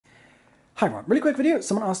Hi everyone, really quick video.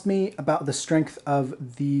 Someone asked me about the strength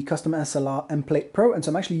of the custom SLR M-Plate Pro, and so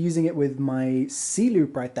I'm actually using it with my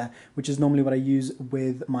C-Loop right there, which is normally what I use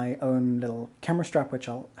with my own little camera strap, which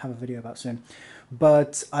I'll have a video about soon.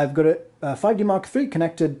 But I've got a 5D Mark III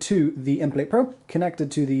connected to the M-Plate Pro, connected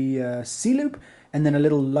to the C-Loop, and then a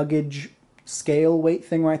little luggage scale weight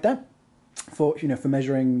thing right there for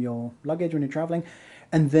measuring your luggage when you're traveling,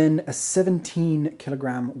 and then a 17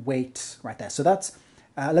 kilogram weight right there. So that's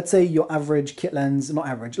let's say your average kit lens, not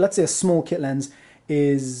average, let's say a small kit lens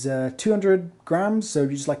is 200 grams, so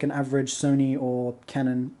just like an average Sony or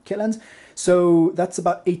Canon kit lens. So that's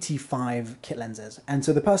about 85 kit lenses. And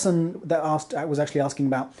so the person that asked was actually asking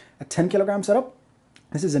about a 10 kilogram setup.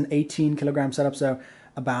 This is an 18 kilogram setup, so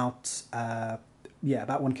about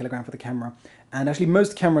about 1 kilogram for the camera. And actually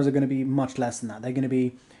most cameras are going to be much less than that. They're going to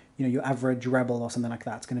be, your average Rebel or something like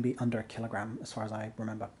that. It's going to be under a kilogram as far as I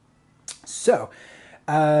remember. So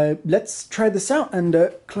let's try this out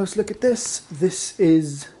and close look at this. This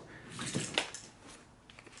is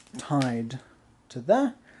tied to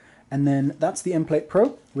there, and then that's the M-Plate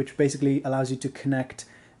Pro, which basically allows you to connect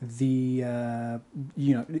the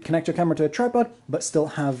connect your camera to a tripod, but still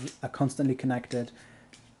have a constantly connected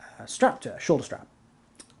strap to it, shoulder strap.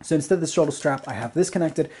 So instead of the shoulder strap, I have this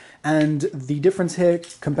connected, and the difference here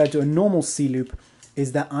compared to a normal C-Loop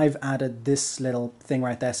is that I've added this little thing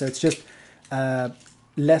right there. So it's just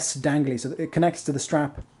less dangly, so it connects to the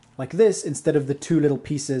strap like this instead of the two little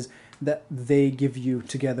pieces that they give you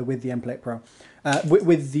together with the M-Plate Pro,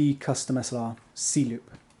 with the custom SLR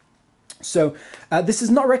C-Loop. So this is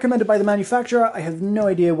not recommended by the manufacturer. I have no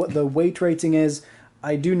idea what the weight rating is.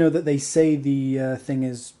 I do know that they say the thing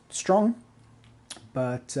is strong,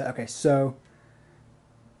 but okay,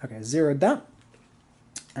 zeroed that,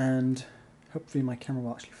 and hopefully my camera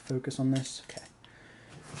will actually focus on this. Okay.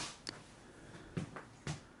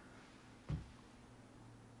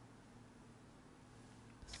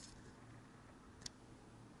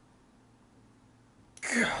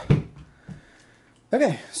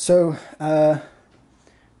 Okay, so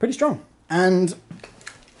pretty strong, and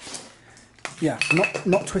yeah,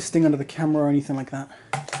 not twisting under the camera or anything like that.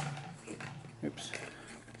 Oops.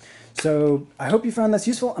 So I hope you found this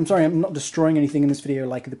useful. I'm sorry I'm not destroying anything in this video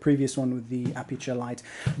like the previous one with the Aputure light,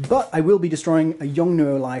 but I will be destroying a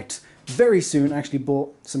Yongnuo light very soon. I actually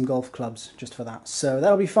bought some golf clubs just for that, so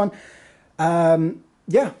that'll be fun.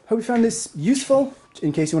 Yeah, hope you found this useful,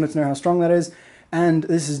 in case you wanted to know how strong that is. And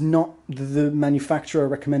this is not the manufacturer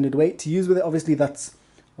recommended weight to use with it. Obviously, that's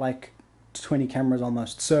like 20 cameras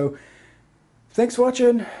almost. So thanks for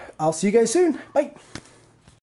watching. I'll see you guys soon. Bye.